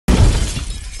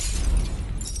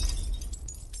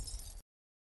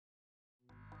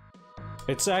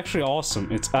It's actually awesome.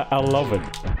 I love it.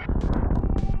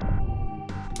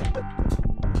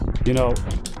 You know.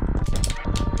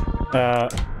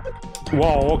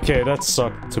 Wow, okay, that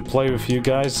sucked to play with you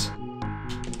guys.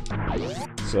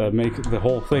 So make the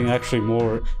whole thing actually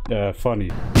more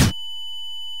funny.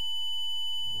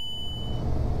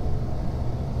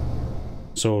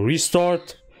 So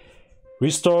restart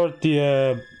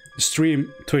the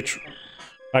stream Twitch.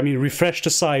 I mean, refresh the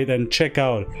site and check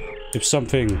out if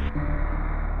something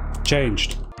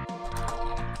changed.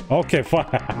 Okay, fine.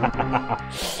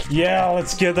 Yeah,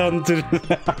 let's get on to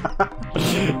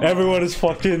everyone is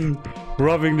fucking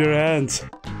rubbing their hands.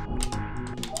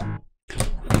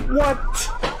 What?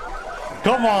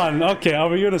 Come on. Okay, are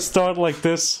we gonna start like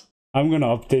this? I'm gonna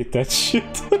update that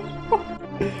shit.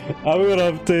 I'm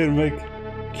gonna update and make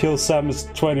Kill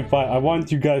Samus 25. I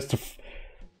want you guys to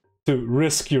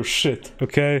risk your shit,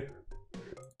 okay?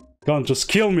 Can't just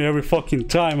kill me every fucking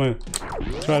time I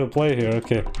try to play here,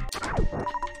 okay.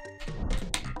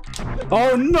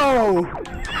 Oh no!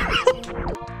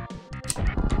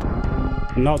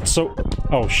 Not so...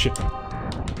 Oh shit.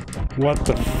 What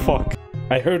the fuck?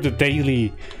 I heard the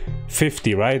daily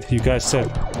 50, right? You guys said.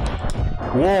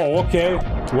 Whoa, okay.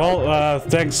 Well,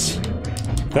 thanks.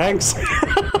 Thanks.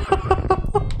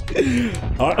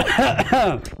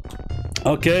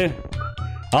 Okay.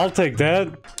 I'll take that.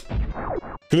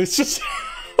 Glitches.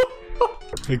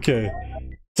 Okay.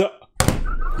 So...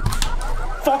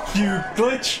 Fuck you,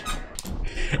 glitch!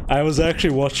 I was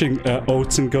actually watching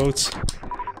Oats and Goats,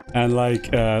 and like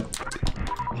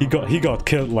he got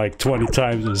killed like 20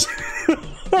 times.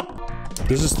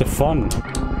 This is the fun.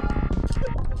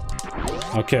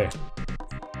 Okay.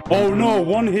 Oh no,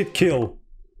 one hit kill.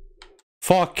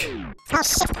 Fuck. Oh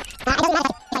shit.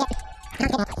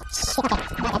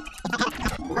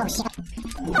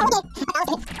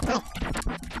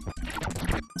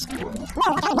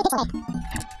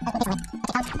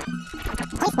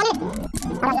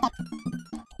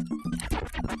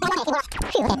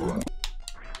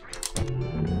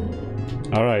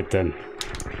 Alright then.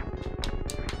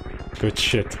 Good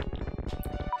shit.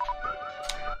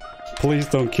 Please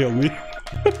don't kill me.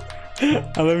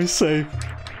 Let me save.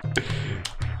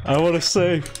 I wanna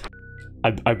save.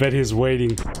 I bet he's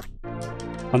waiting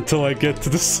until I get to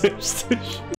the save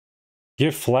station.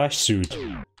 Give flash suit.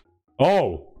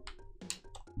 Oh!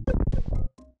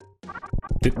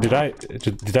 Did I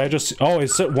just... Oh,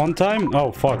 is it one time?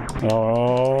 Oh, fuck.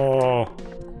 Oh.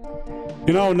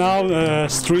 You know, now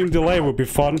stream delay would be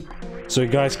fun. So you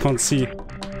guys can't see.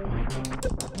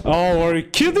 Oh, are you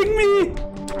kidding me?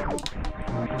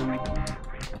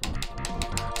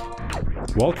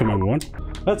 Welcome, everyone.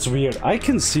 That's weird. I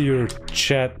can see your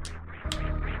chat.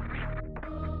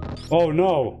 Oh,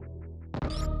 no.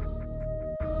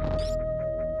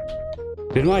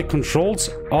 Did my controls...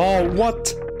 Oh,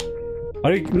 what?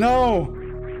 Are you... No!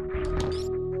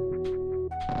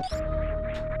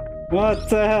 What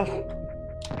the hell?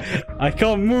 I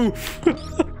can't move!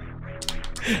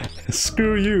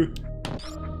 Screw you!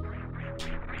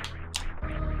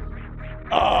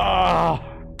 Ah!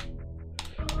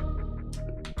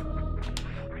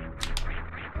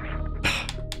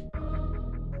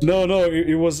 No,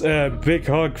 it was a big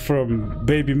hug from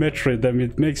Baby Metroid. I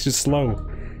mean, it makes you slow.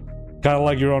 Kinda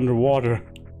like you're underwater.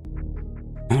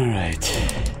 Alright.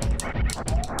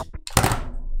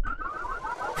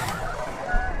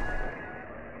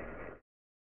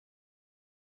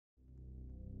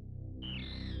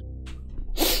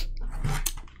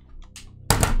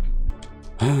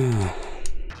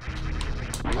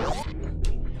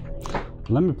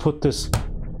 Let me put this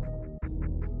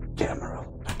camera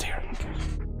right here. Okay.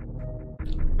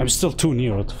 I'm still too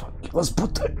near. What the fuck? Let's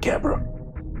put the camera.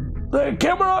 The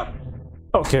camera.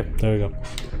 Okay, there we go.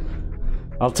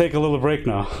 I'll take a little break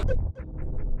now.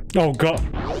 Oh god.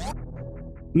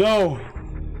 No.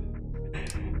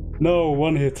 No,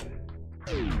 one hit.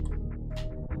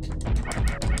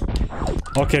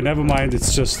 Okay, never mind.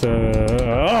 It's just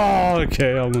oh,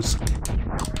 okay, I almost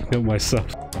killed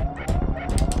myself.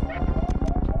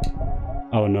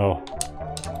 Oh no.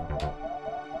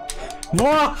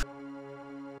 What?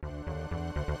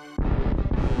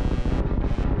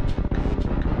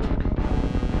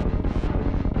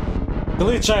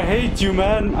 Glitch, I hate you,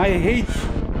 man. I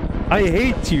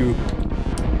hate you.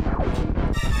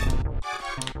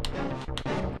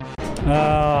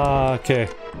 Ah, okay.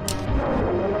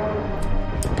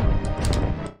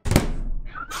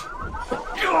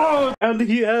 God, and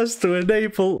he has to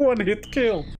enable one-hit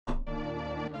kill.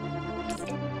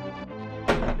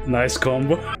 Nice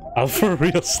combo. Alpha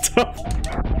real stuff.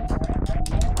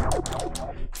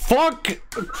 Fuck!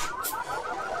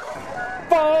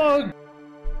 Fuck!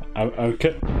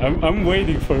 I'm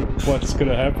waiting for what's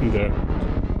gonna happen there.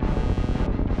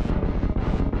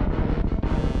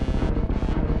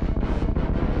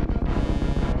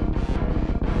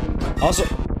 Also,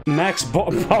 max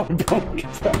power bomb.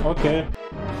 Okay.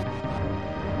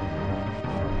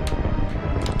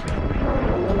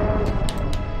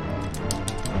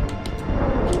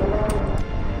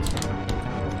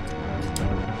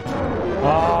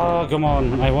 Ah, come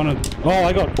on. I wanna. Oh,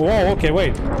 I got. Oh, okay,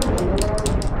 wait.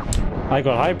 I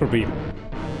got hyper beam.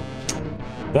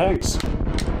 Thanks.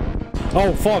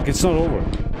 Oh, fuck, it's not over.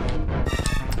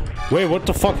 Wait, what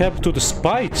the fuck happened to the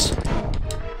spikes?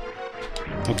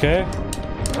 Okay.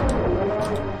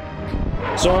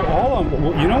 So hold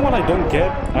on, you know what I don't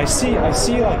get? I see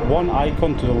like one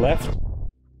icon to the left.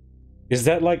 Is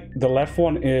that like the left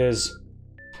one is?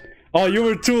 Oh, you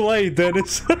were too late,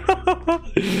 Dennis.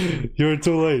 You were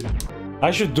too late.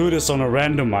 I should do this on a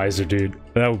randomizer, dude.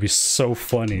 That would be so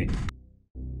funny.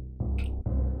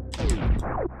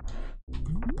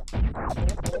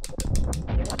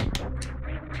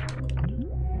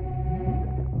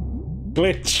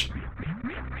 Glitch.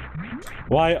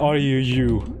 Why are you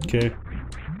you? Okay.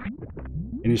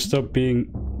 Can you stop being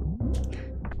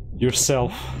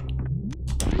yourself?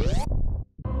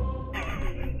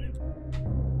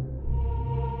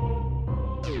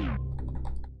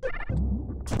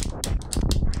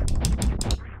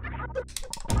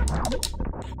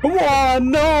 Come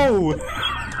on, no!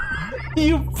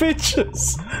 You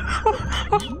bitches!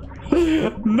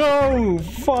 No,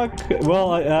 fuck.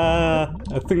 Well, I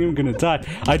think I'm gonna die.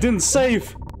 I didn't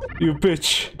save, you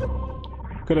bitch.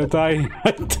 Gonna die.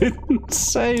 I didn't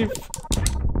save.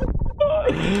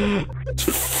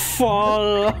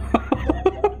 Fall.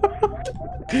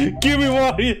 Give me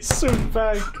Mario suit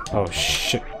back. Oh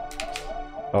shit.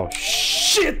 Oh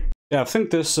shit. Yeah, I think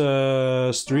this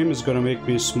stream is gonna make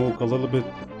me smoke a little bit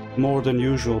more than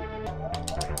usual.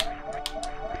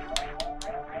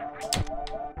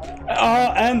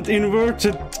 And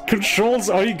inverted controls,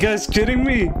 are you guys kidding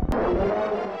me?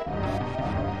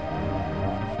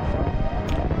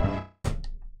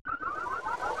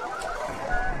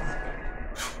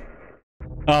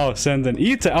 Oh, send an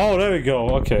E-tank. Oh, there we go.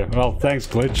 Okay, well, thanks,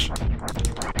 Glitch.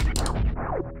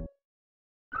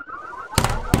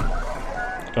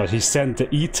 God, he sent the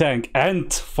E-tank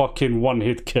and fucking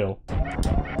one-hit kill.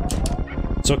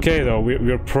 It's okay, though.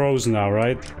 We're pros now,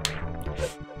 right?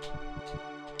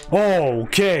 Oh,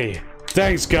 okay.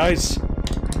 Thanks, guys.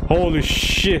 Holy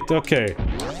shit. Okay.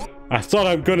 I thought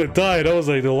I'm gonna die. That was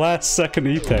like the last second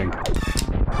E-tank.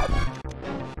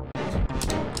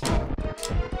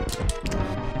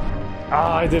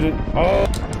 Ah, I didn't. Oh.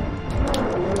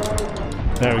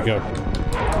 There we go.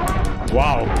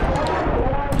 Wow.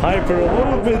 Hyper a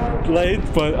little bit late,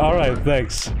 but alright,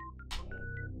 thanks.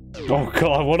 Oh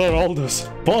god, what are all those?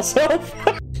 Boss help?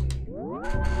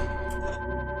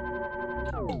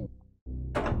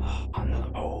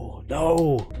 Oh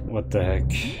no! What the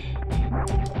heck?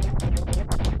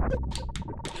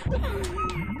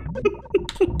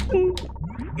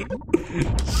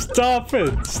 Stop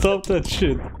it! Stop that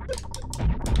shit!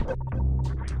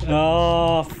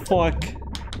 Oh fuck!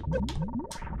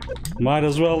 Might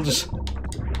as well just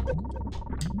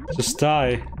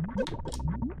die.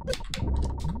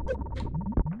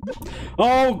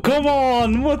 Oh come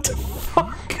on! What the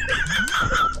fuck?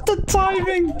 The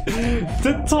timing!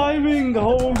 The timing!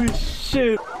 Holy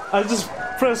shit! I just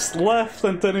pressed left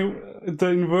and then the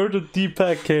inverted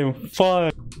D-pad came.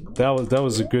 Fuck! That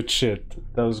was a good shit.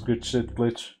 That was good shit,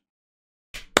 Glitch.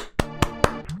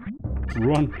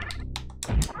 Run!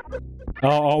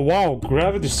 Oh wow!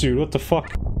 Gravity suit! What the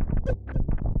fuck?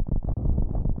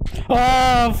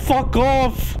 Ah! Fuck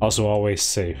off! Also, always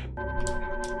save.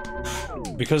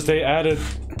 Because they added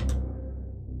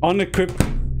unequipped.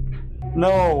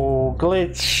 No,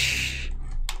 Glitch.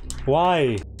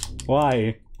 Why?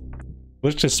 Why?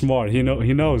 Glitch is smart. He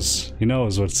knows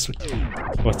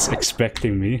what's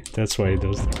expecting me. That's why he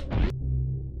does that.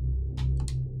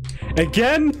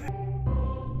 Again?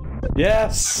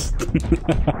 Yes.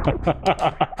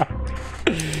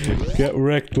 Get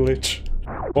wrecked, Glitch.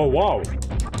 Oh wow.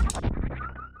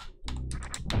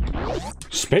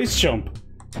 Space jump.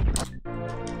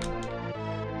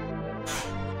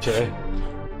 Okay.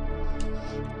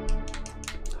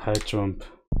 High jump.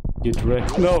 Get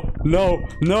wrecked. No, no,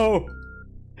 no!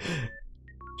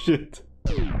 Shit.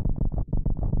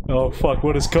 Oh fuck,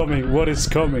 what is coming? What is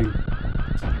coming?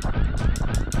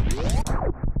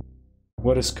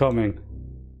 What is coming?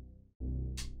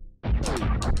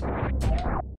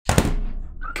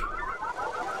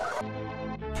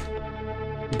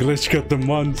 Glitch got the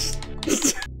months.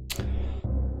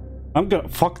 I'm gonna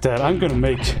fuck that. I'm gonna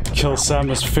make Kill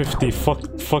Samus 50.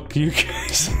 Fuck you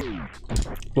guys.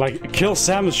 Like Kill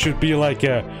Samus should be like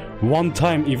a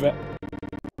one-time event.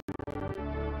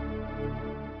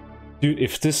 Dude,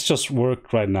 if this just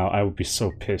worked right now, I would be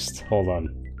so pissed. Hold on.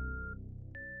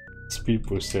 Speed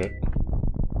boost it.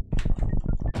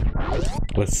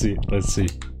 Let's see. Let's see.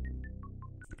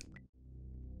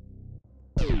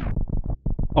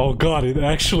 Oh god, it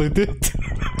actually did.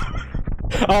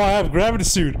 Oh, I have gravity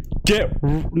suit.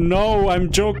 No, I'm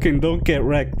joking. Don't get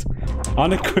wrecked.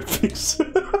 Unequip things.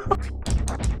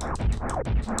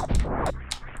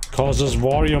 Causes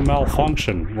warrior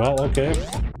malfunction. Well, okay.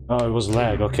 Oh, it was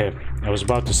lag. Okay. I was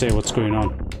about to say what's going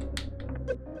on.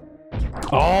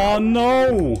 Oh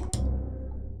no!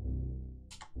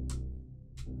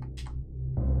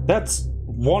 That's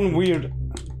one weird...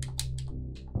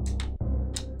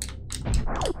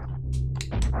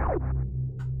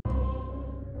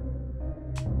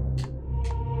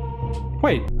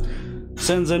 Wait.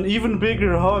 Sends an even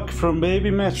bigger hug from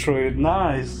baby Metroid.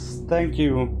 Nice. Thank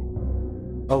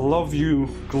you. I love you,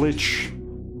 Glitch.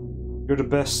 You're the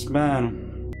best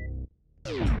man.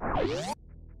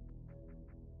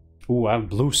 Ooh, I'm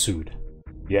blue suit.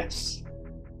 Yes.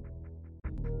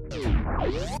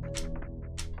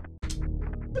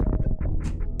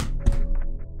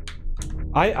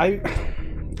 I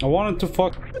wanted to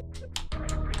fuck.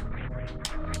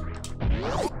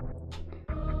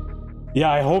 Yeah,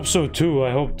 I hope so too.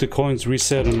 I hope the coins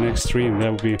reset on next stream.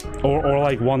 That would be, or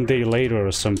like one day later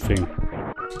or something,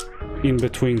 in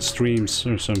between streams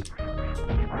or something.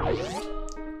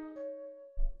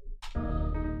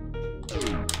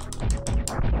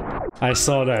 I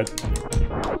saw that.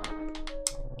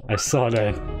 I saw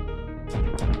that.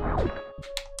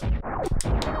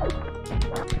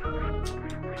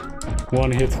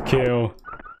 One hit KO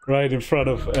right in front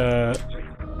of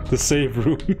the save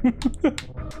room.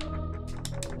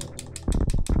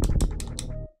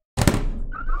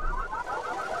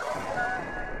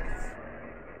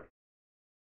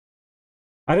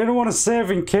 I didn't want to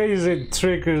save in case it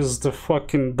triggers the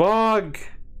fucking bug.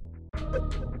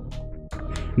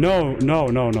 No.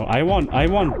 I want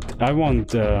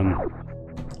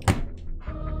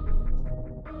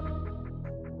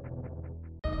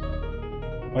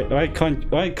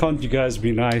why can't you guys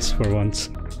be nice for once?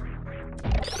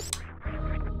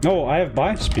 No, I have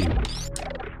bind speed.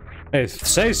 Hey,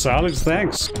 say Alex,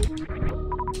 thanks.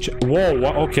 Whoa,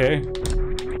 okay.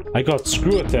 I got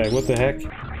screw attack, what the heck?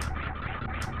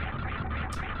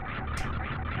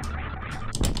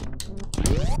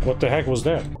 What the heck was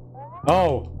that?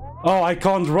 Oh, I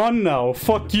can't run now.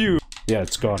 Fuck you. Yeah,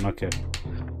 it's gone. Okay.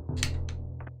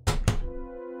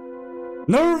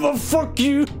 Nerva, fuck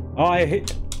you. Oh,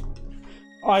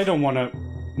 I don't want to.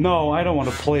 No, I don't want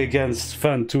to play against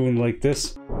Phantoon like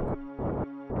this.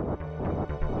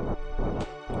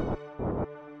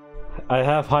 I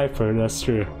have hyper. That's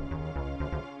true.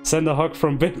 Send a hug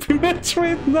from baby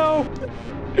Metroid. No.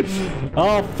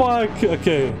 Oh fuck.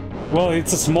 Okay. Well,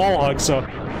 it's a small hug, so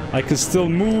I can still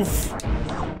move.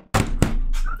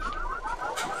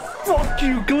 Fuck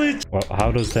you, glitch! Well,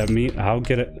 how does that mean? How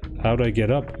do I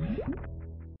get up?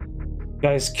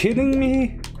 Guys, kidding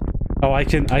me? Oh, I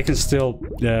can still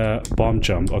bomb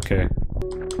jump. Okay.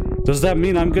 Does that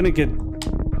mean I'm gonna get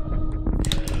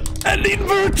an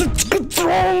inverted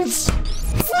controls?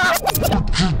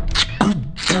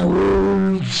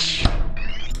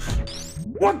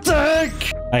 What the heck?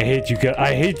 I hate you guys.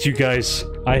 I hate you guys.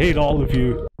 I hate all of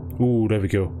you. Ooh, there we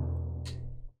go.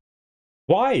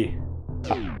 Why?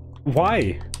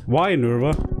 Why? Why,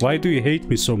 Nerva? Why do you hate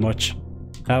me so much?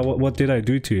 What did I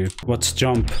do to you? What's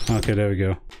jump? Okay, there we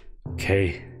go.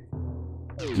 Okay.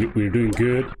 We're doing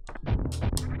good.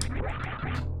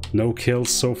 No kills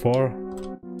so far.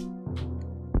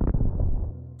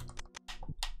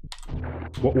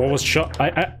 What was shot?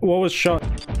 What was shot?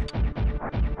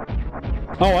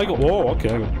 Oh, I got. Whoa,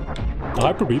 okay.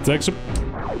 Hyper beat. Thanks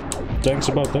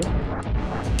about that.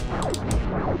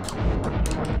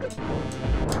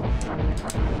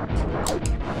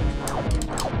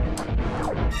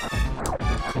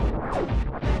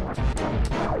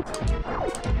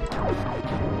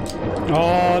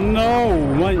 Oh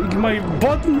no, my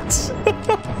buttons.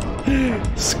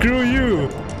 Screw you.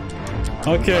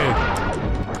 Okay.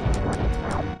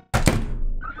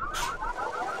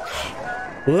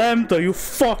 Lambda, you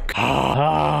fuck!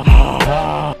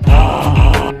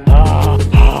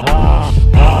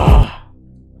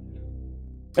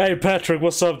 Hey Patrick,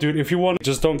 what's up, dude? If you want,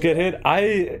 just don't get hit.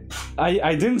 I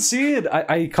didn't see it.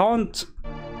 I can't.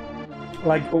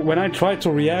 Like when I try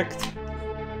to react,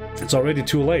 it's already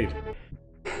too late.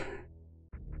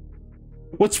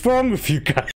 What's wrong with you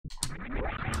guys?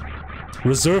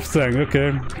 Reserve thing,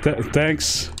 okay.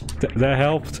 Thanks. That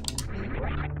helped.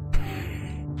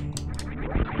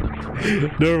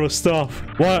 Nervous stuff.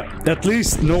 Well, at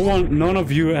least none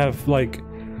of you have, like,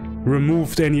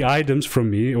 removed any items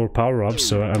from me or power-ups,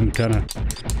 so I'm kinda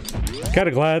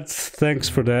glad. Thanks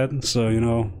for that. So, you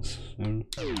know,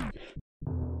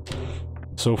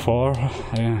 so far,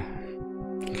 yeah.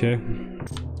 Okay.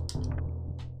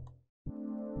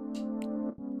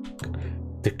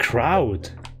 The crowd.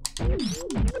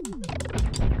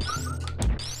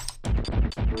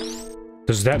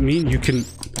 Does that mean you can...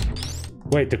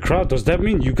 Wait, the crowd, does that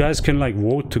mean you guys can, like,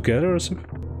 vote together or something?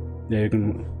 Yeah, you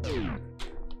can...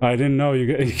 I didn't know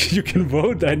you can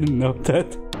vote. I didn't know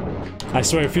that. I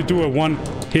swear, if you do a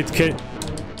one-hit K...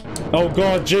 Oh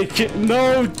god, JK...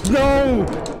 No! No!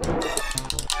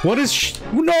 What is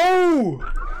No!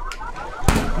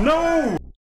 No!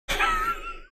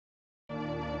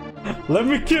 Let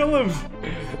me kill him!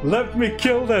 Let me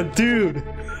kill that dude!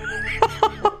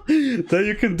 Then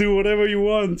you can do whatever you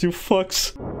want, you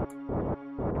fucks.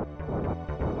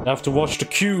 I have to watch the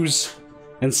cues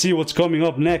and see what's coming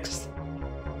up next.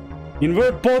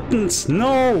 Invert buttons!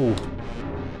 No!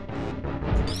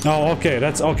 Oh, okay,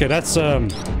 that's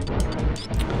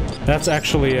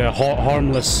actually a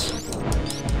harmless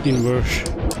inversion.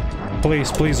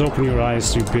 Please open your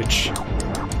eyes, you bitch.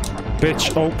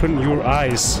 Bitch, open your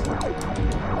eyes.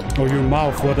 Or your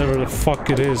mouth, whatever the fuck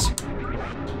it is.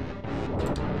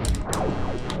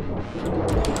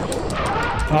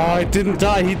 Oh, it didn't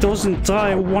die. He doesn't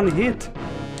die. One hit.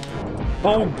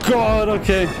 Oh god,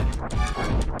 okay.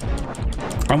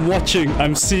 I'm watching.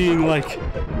 I'm seeing, like,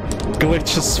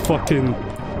 glitches fucking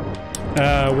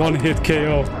one hit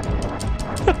KO.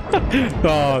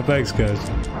 Oh, thanks guys.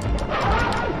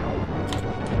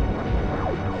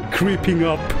 Creeping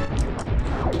up.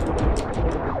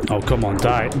 Oh, come on,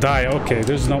 die. Okay,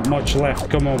 there's not much left.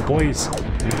 Come on, please.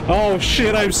 Oh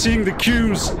shit, I'm seeing the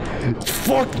cues.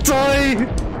 Fuck, die.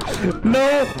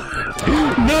 No.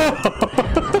 No.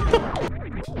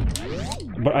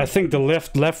 But I think the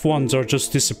left ones are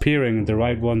just disappearing and the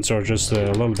right ones are just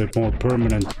a little bit more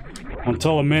permanent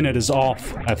until a minute is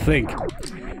off. I think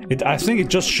it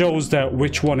just shows that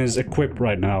which one is equipped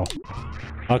right now.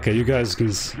 Okay, you guys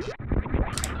can...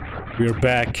 We're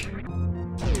back.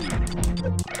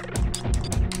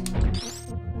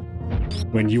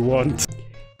 When you want.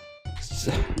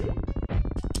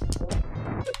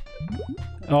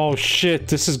 Oh shit,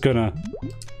 this is gonna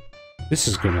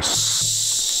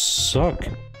suck.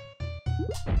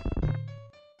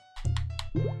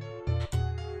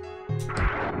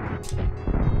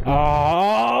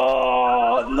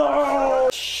 Oh no!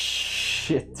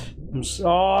 Shit.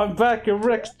 I'm back in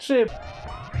wrecked ship.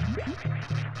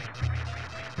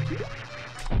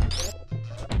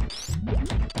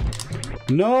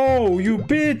 No, you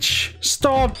bitch!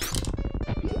 Stop!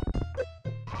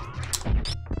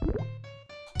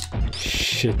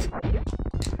 Shit.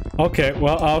 Okay,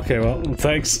 well,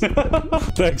 thanks.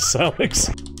 Thanks,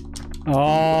 Alex.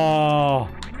 Oh.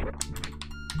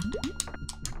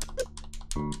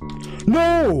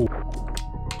 No!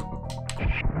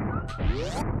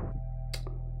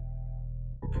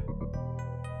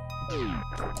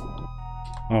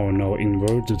 Oh no,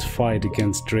 inverted fight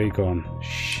against Dragon.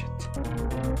 Shit.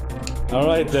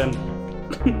 Alright then.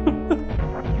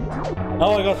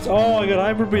 Oh, I got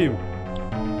Hyper Beam.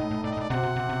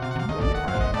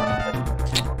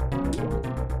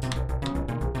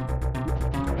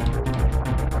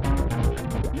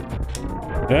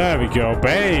 There we go,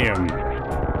 bam!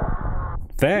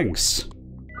 Thanks.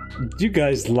 You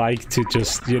guys like to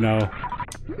just, you know,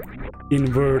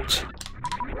 invert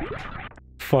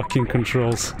fucking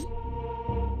controls.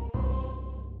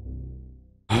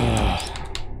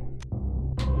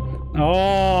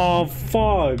 Oh,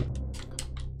 fuck!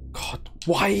 God,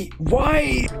 why?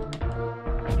 Why?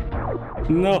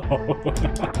 No!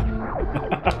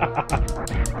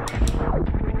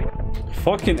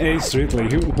 Fucking Ace Ridley,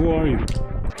 who are you?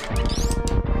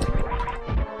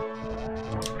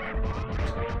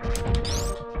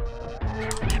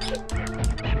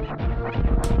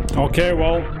 Okay,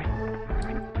 well,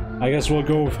 I guess we'll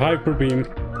go with Hyper Beam.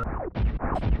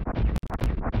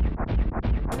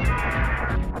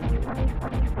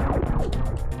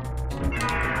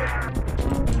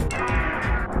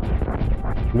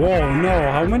 Whoa,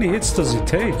 no, how many hits does it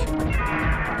take?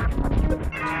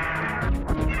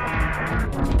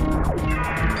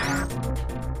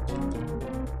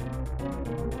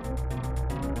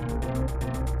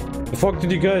 The fuck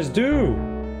did you guys do?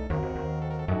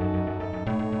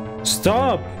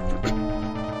 Stop!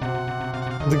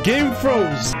 The game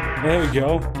froze! There we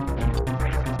go.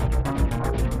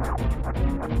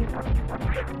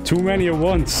 Too many at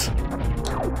once.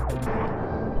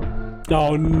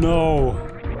 Oh no.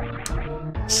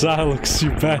 Silex,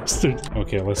 you bastard.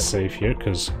 Okay, let's save here,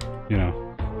 because, you know.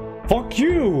 Fuck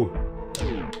you!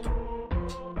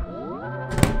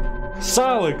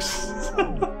 Silex!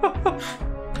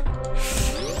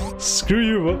 Screw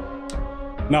you.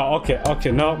 No, okay,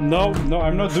 no,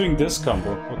 I'm not doing this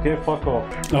combo. Okay, fuck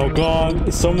off. Oh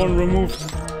god, someone removed.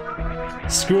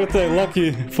 Screw it,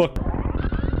 lucky. Fuck.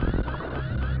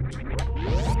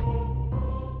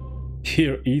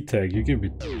 Here, E-tag, you give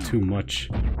me too much.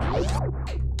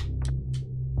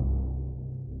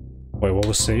 Wait, what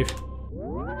was safe?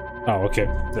 Oh, okay,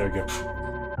 there we go.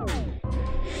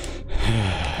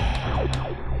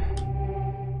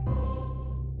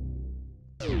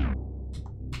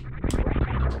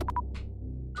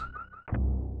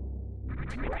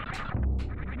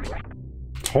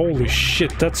 Holy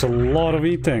shit, that's a lot of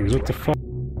E-tangs, what the fuck?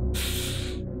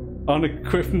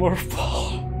 Unequipped morph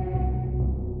ball.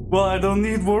 Well, I don't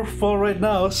need morph ball right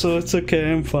now, so it's okay,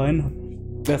 I'm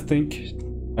fine. I think.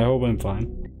 I hope I'm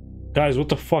fine. Guys, what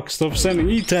the fuck? Stop sending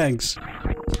E-tangs!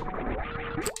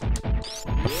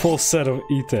 A full set of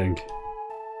E-tang.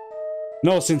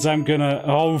 No, since I'm gonna...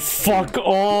 Oh, fuck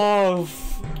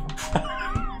off!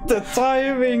 The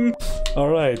timing!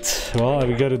 Alright, well,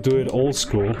 we gotta do it old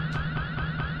school.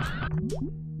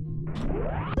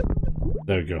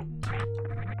 There we go.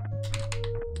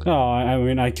 Oh, I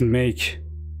mean, I can make...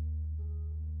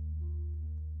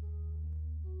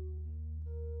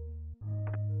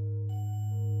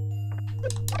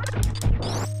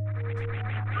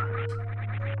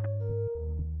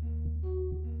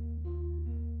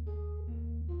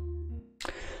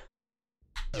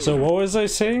 So what was I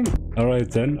saying? Alright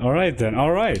then,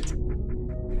 alright.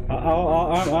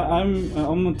 I'm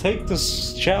gonna take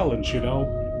this challenge, you know?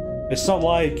 It's not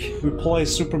like we play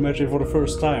Super Metroid for the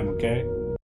first time, okay?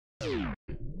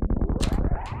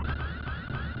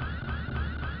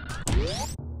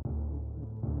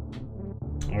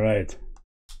 Alright.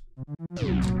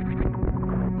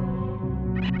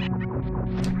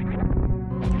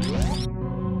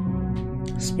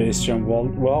 Space Jump,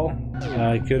 well,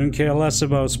 I couldn't care less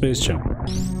about Space Jump.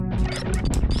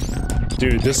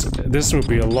 Dude, this would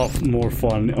be a lot more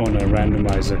fun on a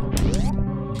randomizer.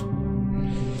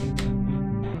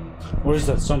 Or is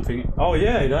that something? Oh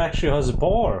yeah, it actually has a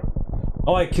bar.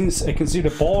 Oh, I can see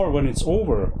the bar when it's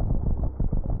over.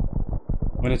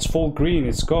 When it's full green,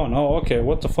 it's gone. Oh, okay.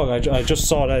 What the fuck? I just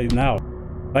saw that now.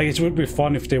 Like, it would be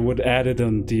fun if they would add it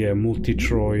on the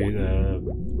Multitroid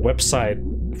website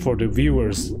for the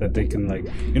viewers, that they can, like,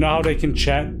 you know how they can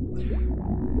chat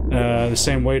the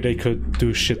same way they could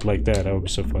do shit like that. That would be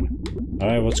so fun. All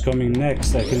right, what's coming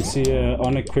next? I can see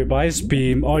unequipped ice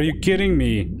beam. Are you kidding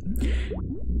me?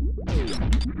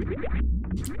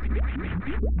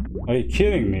 Are you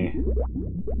kidding me?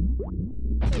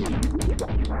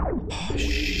 Oh,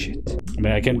 shit. I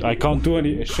mean, I can't do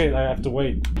any shit. I have to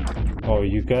wait. Oh,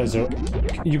 you guys are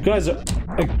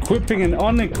equipping and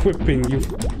unequipping. You.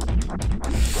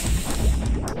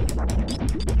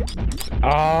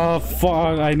 Ah,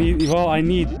 fuck. I need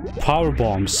power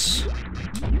bombs.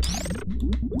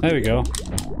 There we go.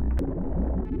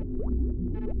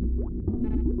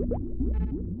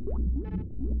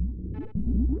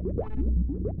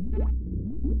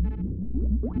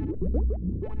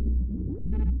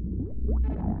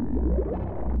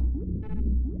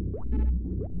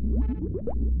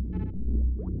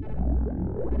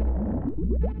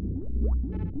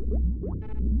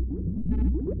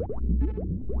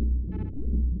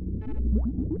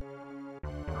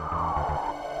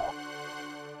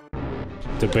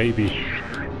 The baby.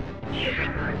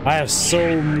 I have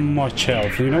so much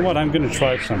health. You know what? I'm gonna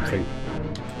try something.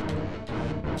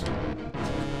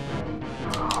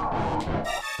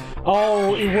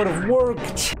 Oh, it would have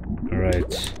worked. All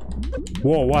right.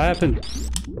 Whoa, what happened?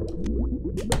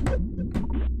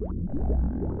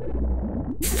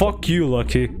 Fuck you,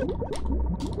 Lucky.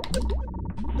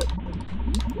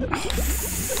 Oh,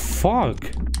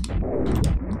 fuck.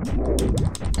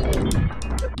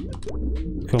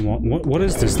 Come on, what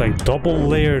is this? Like double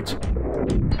layered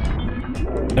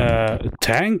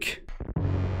tank?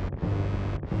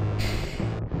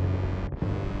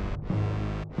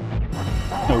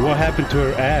 Oh, what happened to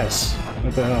her ass?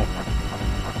 What the hell?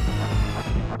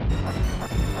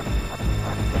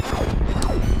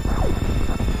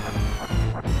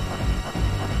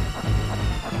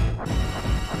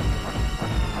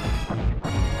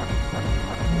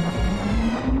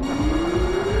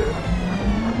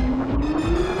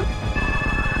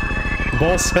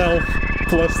 Boss health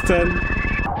plus 10.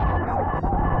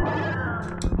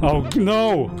 Oh,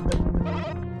 no!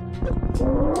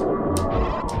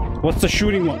 What's the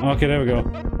shooting one? Okay, there we go.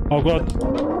 Oh, God.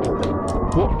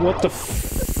 What the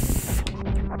f...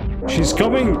 She's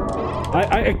coming!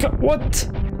 What?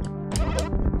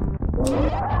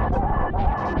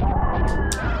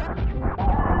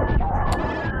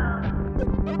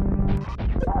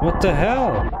 What the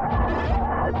hell?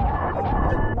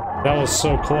 That was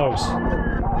so close.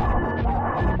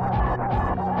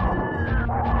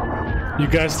 You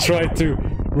guys tried to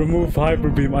remove hyper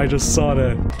beam. I just saw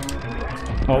that.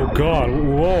 Oh god,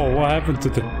 whoa, what happened to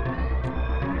the...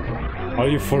 Are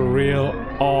you for real?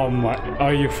 Oh my,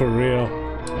 are you for real?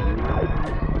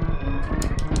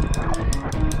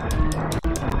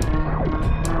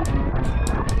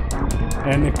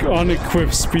 And an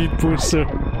unequipped speed booster.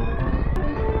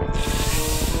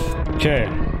 Okay.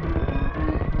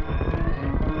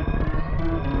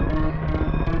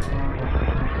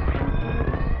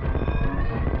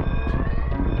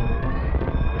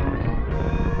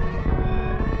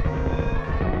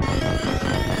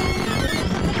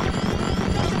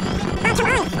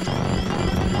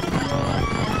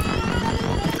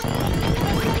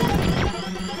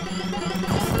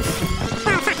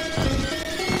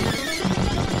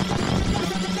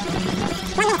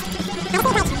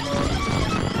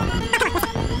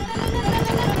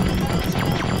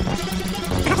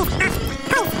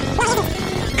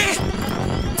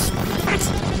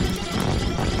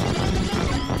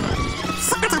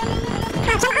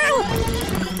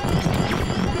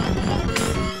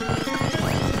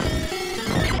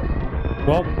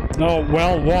 Oh,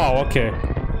 well, wow, okay.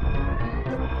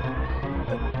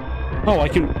 Oh, I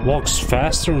can walk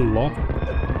faster and long.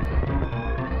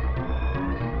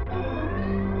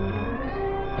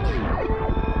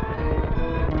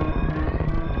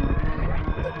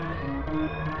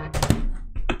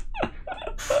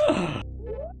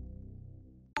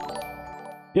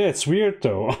 Yeah, it's weird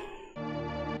though.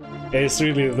 It's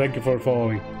really, thank you for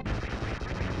following.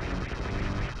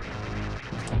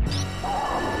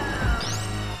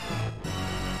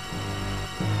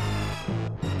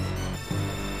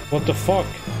 What the fuck?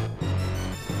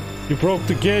 You broke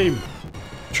the game!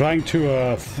 Trying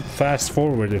to fast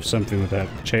forward if something would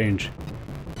have change.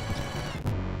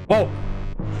 Oh!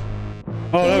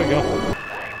 Oh, there we go.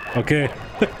 Okay.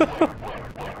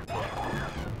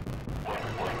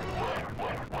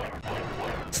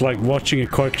 It's like watching a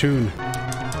cartoon.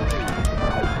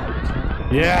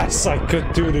 Yes, I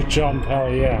could do the jump,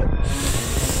 hell yeah.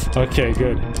 Okay,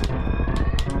 good.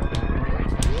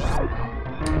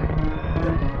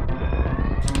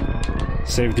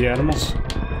 Save the animals.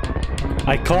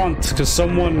 I can't because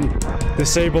someone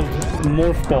disabled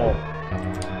morph ball.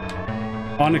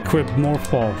 Unequipped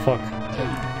morph ball. Fuck.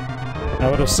 I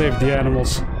would have saved the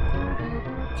animals.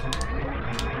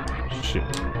 Shit.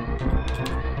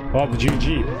 Oh, the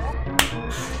GG.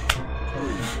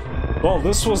 Well,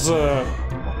 this was a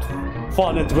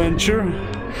fun adventure.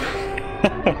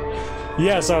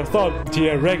 Yes, I thought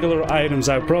the regular items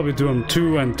I'd probably do them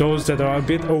too, and those that are a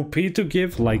bit OP to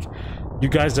give, like. You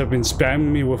guys have been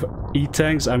spamming me with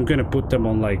E-tanks. I'm gonna put them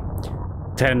on like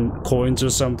 10 coins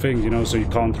or something, you know, so you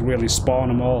can't really spawn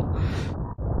them all.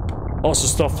 Also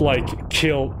stuff like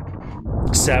kill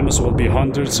Samus will be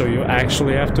 100, so you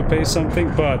actually have to pay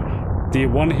something, but the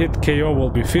one-hit KO will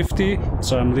be 50,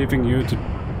 so I'm leaving you to,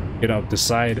 you know,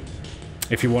 decide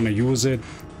if you want to use it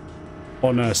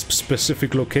on a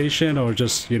specific location or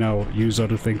just, you know, use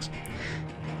other things.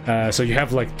 So you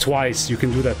have like twice, you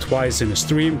can do that twice in a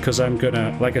stream, because I'm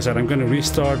gonna, like I said, I'm gonna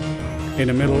restart in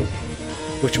the middle,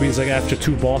 which means like after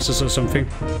 2 bosses or something.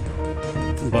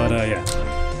 But yeah.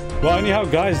 Well, anyhow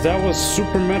guys, that was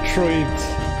Super Metroid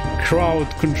crowd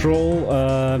control.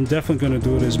 I'm definitely gonna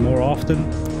do this more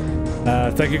often.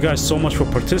 Thank you guys so much for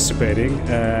participating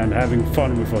and having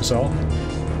fun with us all.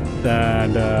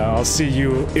 And I'll see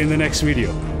you in the next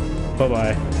video. Bye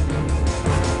bye.